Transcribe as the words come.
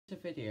A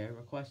video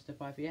requested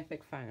by the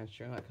Epic fans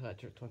during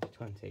Electric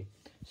 2020.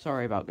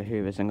 Sorry about the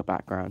hoovers in the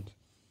background.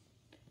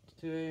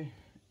 To do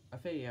a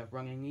video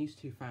running these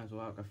two fans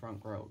without the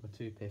front grill, the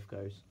two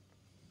pifcos.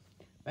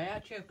 They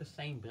actually have the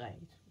same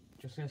blade,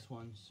 just this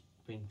one's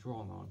been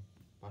drawn on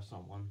by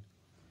someone.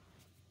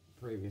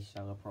 Previous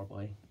seller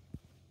probably.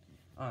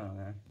 I don't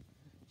know.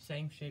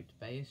 Same shaped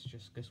base,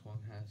 just this one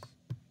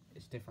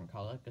it's different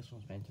colour. This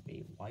one's meant to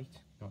be white,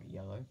 not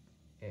yellow.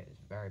 It is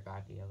very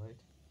badly yellowed.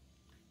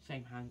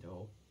 Same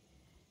handle.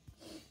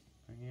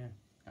 And yeah,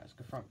 that's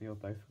the front view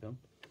of both of them.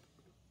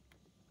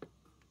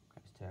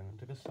 Let's turn them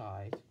to the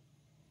side.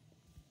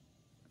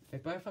 They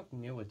both have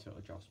newer tilt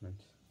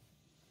adjustments.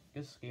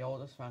 This is the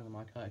oldest fan in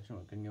my collection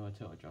with the newer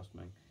tilt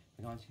adjustment,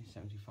 the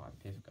 1975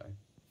 pifco.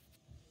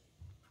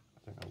 I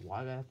don't know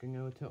why they have the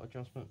newer tilt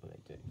adjustment, but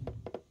they do.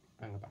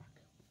 And the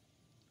back.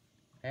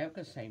 They have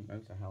the same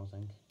motor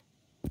housing.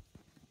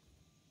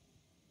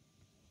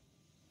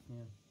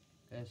 Yeah,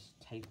 there's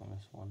tape on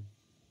this one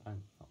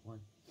and that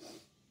one.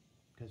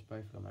 Because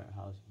both of the motor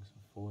housings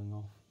are falling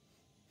off.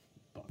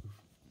 Both.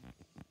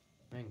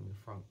 Mainly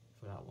the front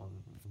for that one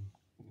and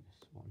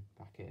this one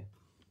back here.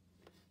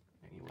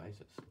 Anyways,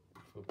 let's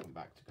flipping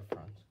back to the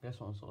front. This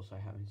one's also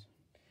having some,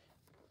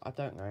 I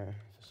don't know if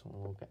this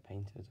one will get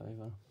painted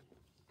over.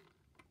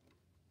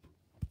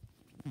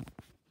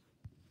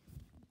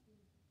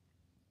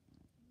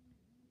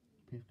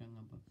 Pifco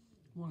number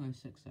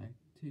 1060,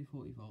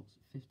 240 volts,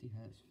 50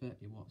 Hz,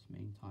 30 watts,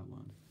 made in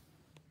Taiwan.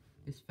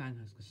 This fan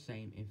has the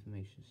same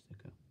information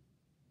sticker.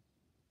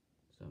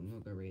 So I'm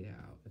not going to read it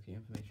out, but the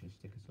information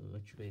stickers are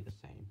literally the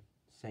same.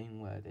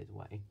 Same worded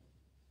way.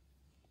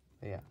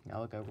 But yeah,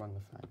 now I'll go run the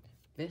fan.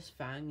 This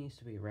fan needs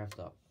to be revved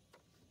up.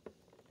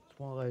 It's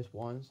one of those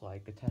ones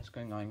like the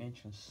Tesco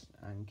 9-inch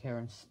and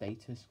Kieran's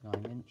Status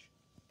 9-inch.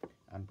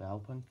 And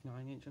Bellpunk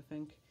 9-inch I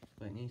think.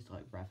 But it needs to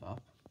like rev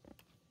up.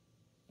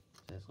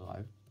 It says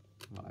low.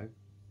 Low.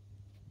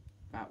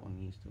 That one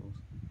needs to also.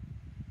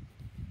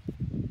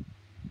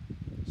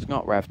 It's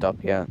not revved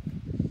up yet.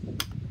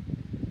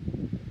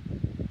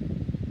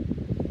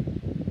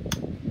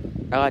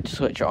 I like to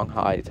switch it on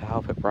high to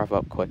help it rev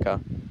up quicker.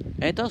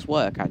 And it does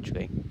work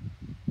actually.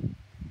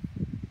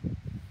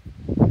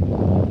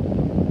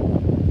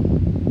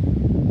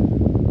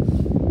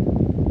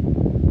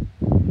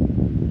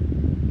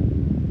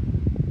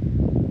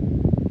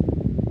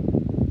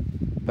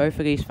 Both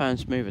of these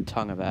fans move a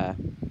ton of air.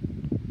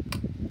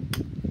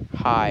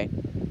 High.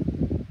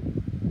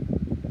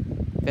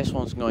 This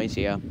one's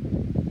noisier.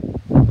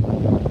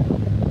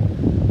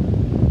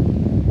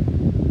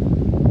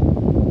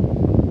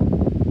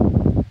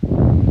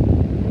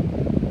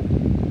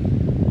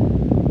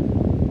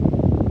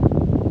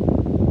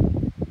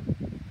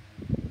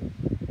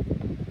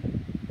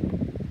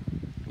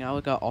 Now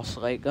we're going to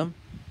oscillate them.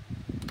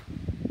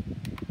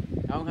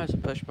 That one has a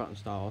push button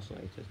style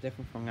oscillator, it's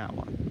different from that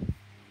one.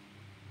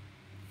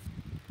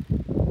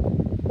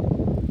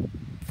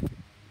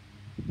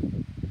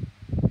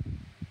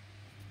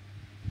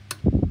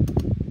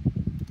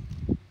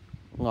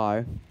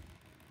 Low.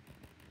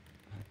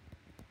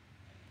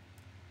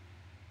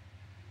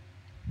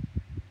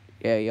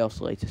 Yeah, the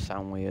oscillators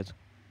sound weird.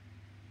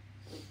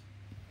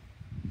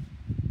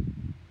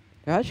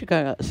 They're actually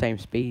going at the same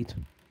speed.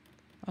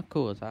 How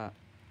cool is that?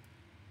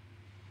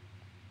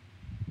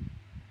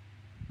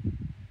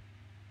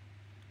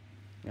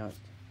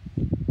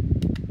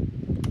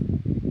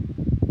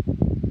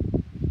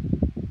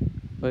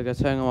 We're going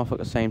to turn them off at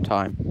the same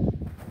time.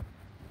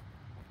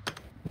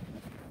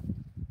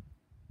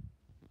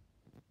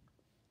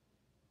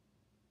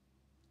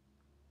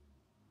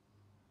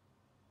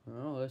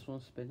 Oh, this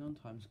one's spin on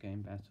time's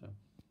getting better.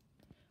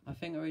 I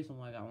think the reason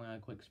why that one had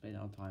a quick spin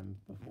on time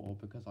before,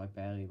 because I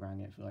barely ran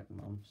it for like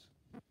months.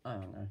 I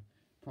don't know.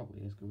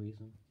 Probably is the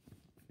reason.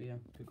 But yeah,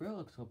 the grill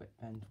looks a little bit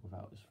bent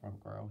without this front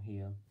grill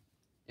here.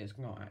 It's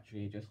not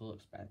actually, it just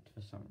looks bent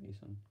for some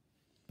reason.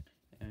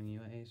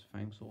 Anyways,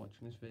 thanks for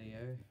watching this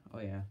video. Oh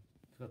yeah,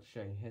 forgot to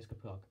show you, here's the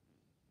plug.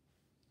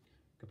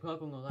 The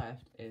plug on the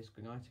left is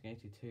the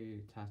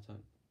 1982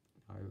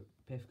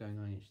 Pifco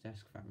 9-inch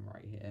desk fan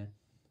right here.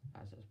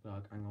 That's its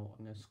plug, and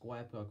on the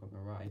square plug on the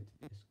right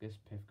is this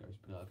Pifco's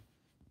plug.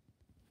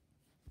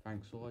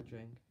 Thanks for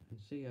watching, and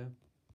see ya.